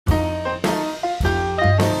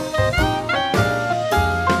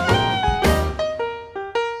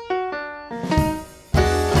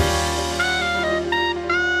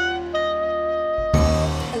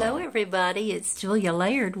everybody, it's Julia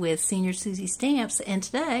Laird with Senior Susie Stamps, and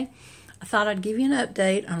today I thought I'd give you an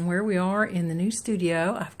update on where we are in the new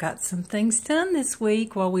studio. I've got some things done this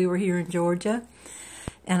week while we were here in Georgia,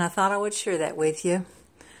 and I thought I would share that with you.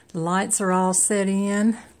 The lights are all set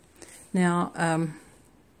in. Now,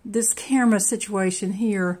 this camera situation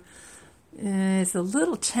here is a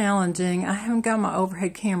little challenging. I haven't got my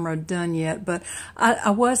overhead camera done yet, but I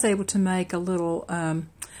was able to make a little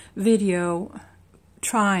video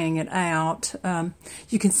trying it out.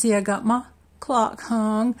 You can see I got my clock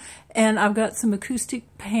hung, and I've got some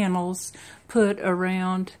acoustic panels put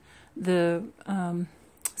around the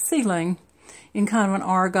ceiling in kind of an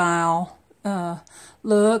argyle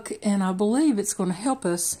look, and I believe it's going to help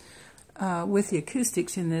us with the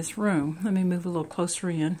acoustics in this room. Let me move a little closer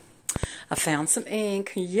in. I found some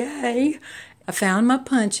ink. Yay! I found my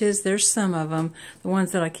punches. There's some of them, the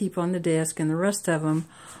ones that I keep on the desk, and the rest of them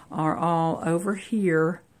are all over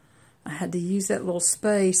here. I had to use that little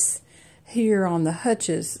space here on the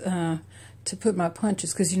hutches to put my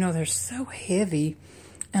punches, because, you know, they're so heavy,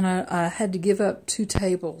 and I had to give up 2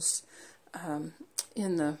 tables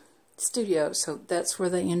in the studio, so that's where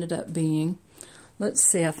they ended up being. Let's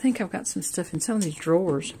see, I think I've got some stuff in some of these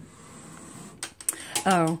drawers.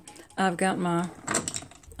 Oh, I've got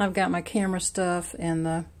my camera stuff and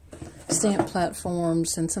the stamp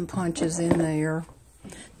platforms and some punches in there.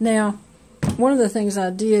 Now, one of the things I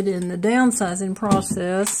did in the downsizing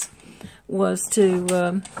process was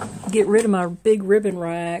to get rid of my big ribbon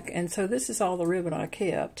rack, and so this is all the ribbon I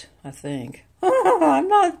kept, I think. I'm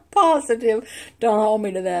not positive. Don't hold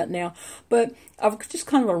me to that now. But I've just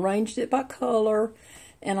kind of arranged it by color,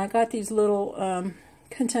 and I got these little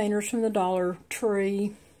containers from the Dollar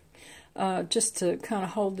Tree just to kind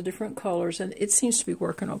of hold the different colors, and it seems to be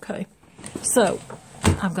working okay. So,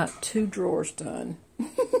 I've got 2 drawers done.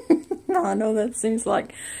 I know that seems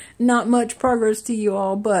like not much progress to you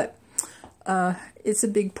all, but it's a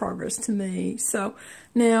big progress to me. So,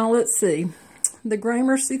 now let's see. The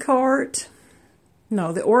Gramercy cart,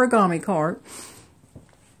 no, the origami cart.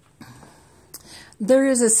 There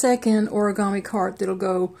is a second origami cart that'll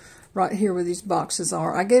go right here where these boxes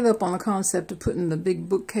are. I gave up on the concept of putting the big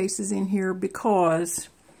bookcases in here because,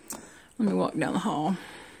 let me walk down the hall.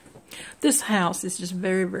 This house is just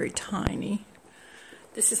very, very tiny.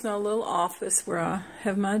 This is my little office where I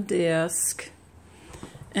have my desk,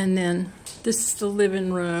 and then this is the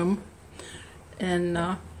living room.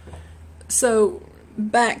 And so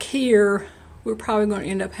back here, we're probably going to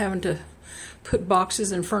end up having to put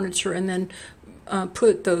boxes and furniture, and then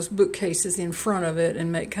put those bookcases in front of it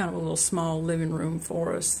and make kind of a little small living room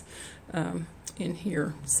for us in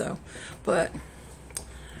here. So, but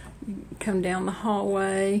come down the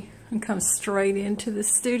hallway and come straight into the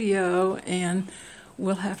studio, and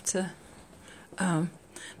we'll have to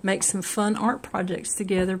make some fun art projects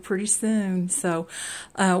together pretty soon. So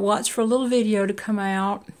watch for a little video to come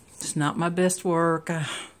out. It's not my best work.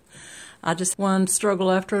 I just one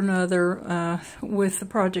struggle after another with the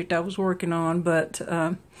project I was working on, but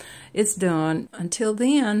it's done. Until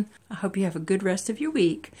then, I hope you have a good rest of your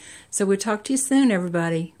week. So we'll talk to you soon,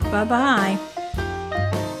 everybody. Bye-bye.